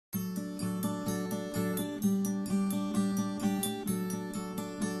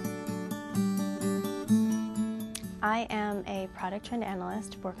I am a product trend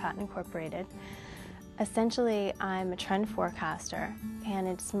analyst for Cotton Incorporated. Essentially, I'm a trend forecaster, and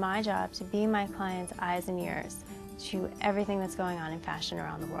it's my job to be my clients' eyes and ears to everything that's going on in fashion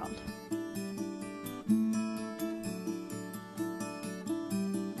around the world.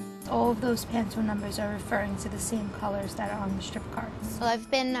 All of those Pantone numbers are referring to the same colors that are on the strip cards. Well,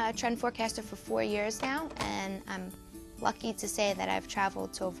 I've been a trend forecaster for 4 years now, and I'm lucky to say that I've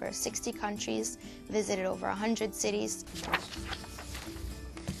traveled to over 60 countries, visited over 100 cities.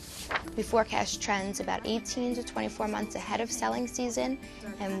 We forecast trends about 18 to 24 months ahead of selling season,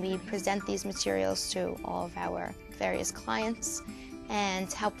 and we present these materials to all of our various clients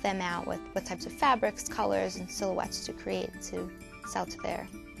and help them out with what types of fabrics, colors, and silhouettes to create to sell to their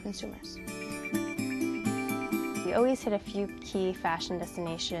consumers. We always hit a few key fashion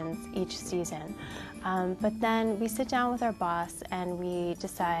destinations each season, but then we sit down with our boss and we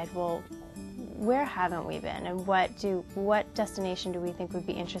decide, well, where haven't we been, and what destination do we think would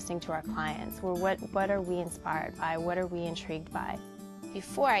be interesting to our clients? Or what are we inspired by? What are we intrigued by?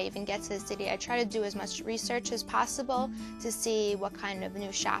 Before I even get to the city, I try to do as much research as possible to see what kind of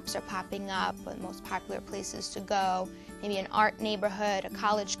new shops are popping up, what most popular places to go, maybe an art neighborhood, a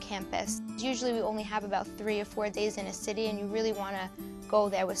college campus. Usually we only have about 3 or 4 days in a city, and you really want to go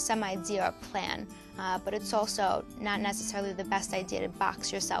there with some idea or plan. But it's also not necessarily the best idea to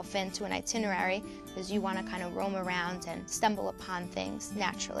box yourself into an itinerary, because you want to kind of roam around and stumble upon things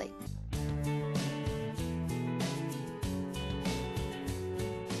naturally.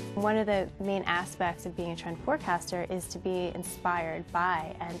 One of the main aspects of being a trend forecaster is to be inspired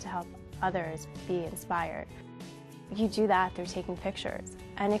by and to help others be inspired. You do that through taking pictures,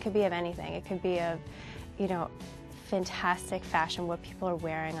 and it could be of anything. It could be of, fantastic fashion, what people are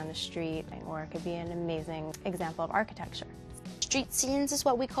wearing on the street, or it could be an amazing example of architecture. Street scenes is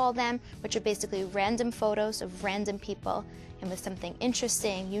what we call them, which are basically random photos of random people, and with something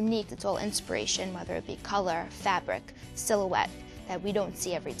interesting, unique, that's all inspiration, whether it be color, fabric, silhouette, that we don't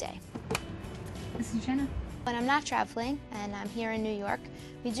see every day. This is Jenna. When I'm not traveling and I'm here in New York,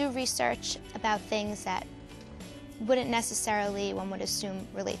 we do research about things that wouldn't necessarily, one would assume,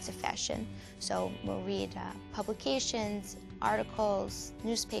 relate to fashion. So we'll read publications, articles,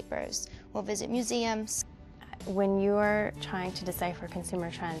 newspapers, we'll visit museums. When you're trying to decipher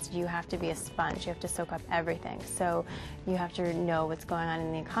consumer trends, you have to be a sponge. You have to soak up everything. So you have to know what's going on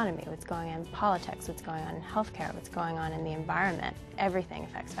in the economy, what's going on in politics, what's going on in healthcare, what's going on in the environment. Everything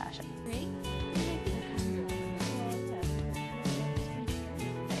affects fashion.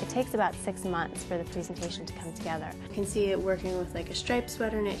 It takes about 6 months for the presentation to come together. You can see it working with like a striped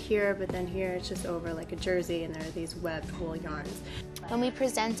sweater knit here, but then here it's just over like a jersey, and there are these webbed wool yarns. When we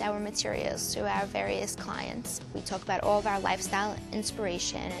present our materials to our various clients, we talk about all of our lifestyle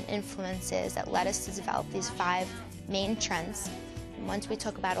inspiration and influences that led us to develop these 5 main trends. And once we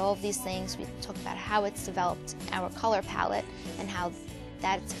talk about all of these things, we talk about how it's developed our color palette and how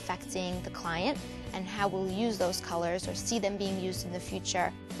that's affecting the client, and how we'll use those colors or see them being used in the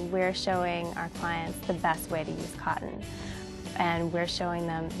future. We're showing our clients the best way to use cotton, and we're showing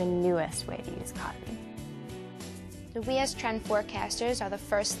them the newest way to use cotton. So we as trend forecasters are the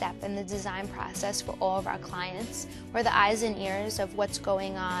first step in the design process for all of our clients. We're the eyes and ears of what's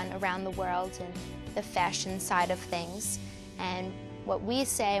going on around the world and the fashion side of things. And what we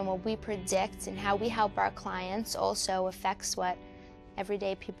say and what we predict and how we help our clients also affects what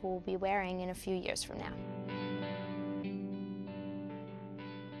everyday people will be wearing in a few years from now.